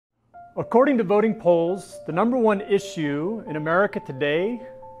According to voting polls, the #1 issue in America today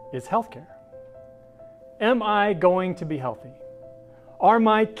is healthcare. Am I going to be healthy? Are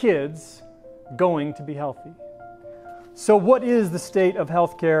my kids going to be healthy? So what is the state of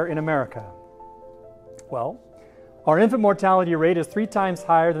healthcare in America? Well, our infant mortality rate is 3 times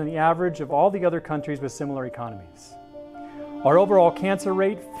higher than the average of all the other countries with similar economies. Our overall cancer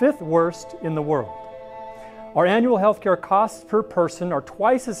rate, 5th worst in the world. Our annual healthcare costs per person are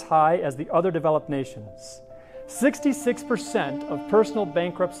twice as high as the other developed nations. 66% of personal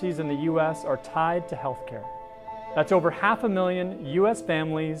bankruptcies in the U.S. are tied to healthcare. That's over 500,000 U.S.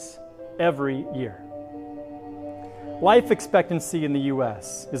 families every year. Life expectancy in the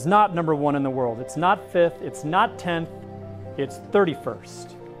U.S. is not #1 in the world. It's not 5th, it's not 10th, it's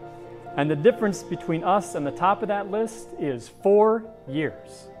 31st. And the difference between us and the top of that list is 4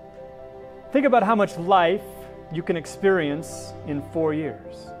 years. Think about how much life you can experience in 4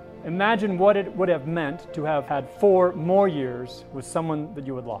 years. Imagine what it would have meant to have had 4 more years with someone that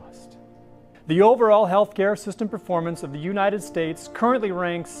you had lost. The overall healthcare system performance of the United States currently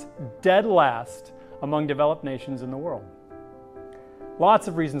ranks dead last among developed nations in the world. Lots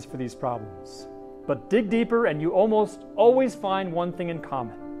of reasons for these problems, but dig deeper and you almost always find one thing in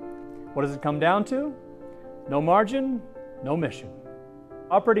common. What does it come down to? No margin, no mission.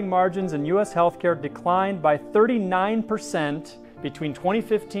 Operating margins in U.S. healthcare declined by 39% between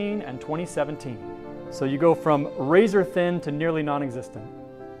 2015 and 2017. So you go from razor thin to nearly non-existent.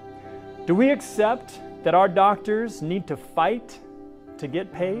 Do we accept that our doctors need to fight to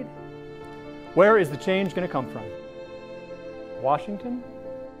get paid? Where is the change going to come from? Washington?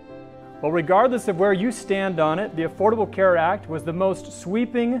 Well, regardless of where you stand on it, the Affordable Care Act was the most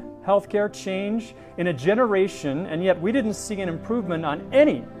sweeping healthcare change in a generation, and yet we didn't see an improvement on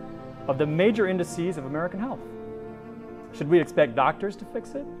any of the major indices of American health. Should we expect doctors to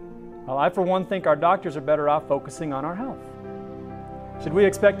fix it? Well, I for one think our doctors are better off focusing on our health. Should we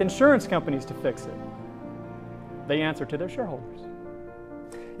expect insurance companies to fix it? They answer to their shareholders.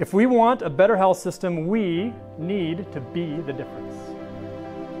 If we want a better health system, we need to be the difference.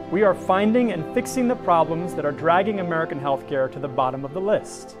 We are finding and fixing the problems that are dragging American healthcare to the bottom of the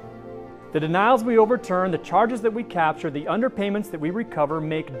list. The denials we overturn, the charges that we capture, the underpayments that we recover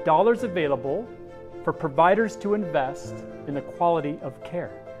make dollars available for providers to invest in the quality of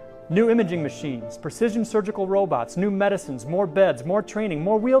care. New imaging machines, precision surgical robots, new medicines, more beds, more training,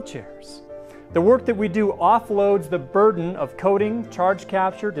 more wheelchairs. The work that we do offloads the burden of coding, charge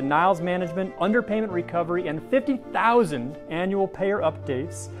capture, denials management, underpayment recovery, and 50,000 annual payer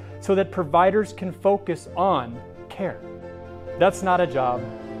updates so that providers can focus on care. That's not a job.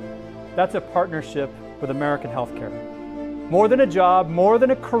 That's a partnership with American healthcare. More than a job, more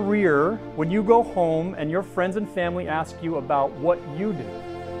than a career, when you go home and your friends and family ask you about what you do.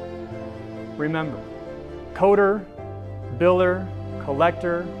 Remember, coder, biller,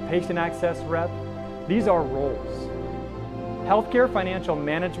 collector, patient access rep, these are roles. Healthcare financial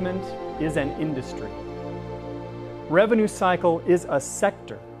management is an industry. Revenue cycle is a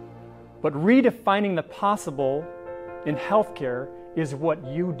sector, but redefining the possible in healthcare is what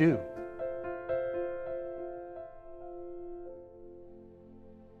you do.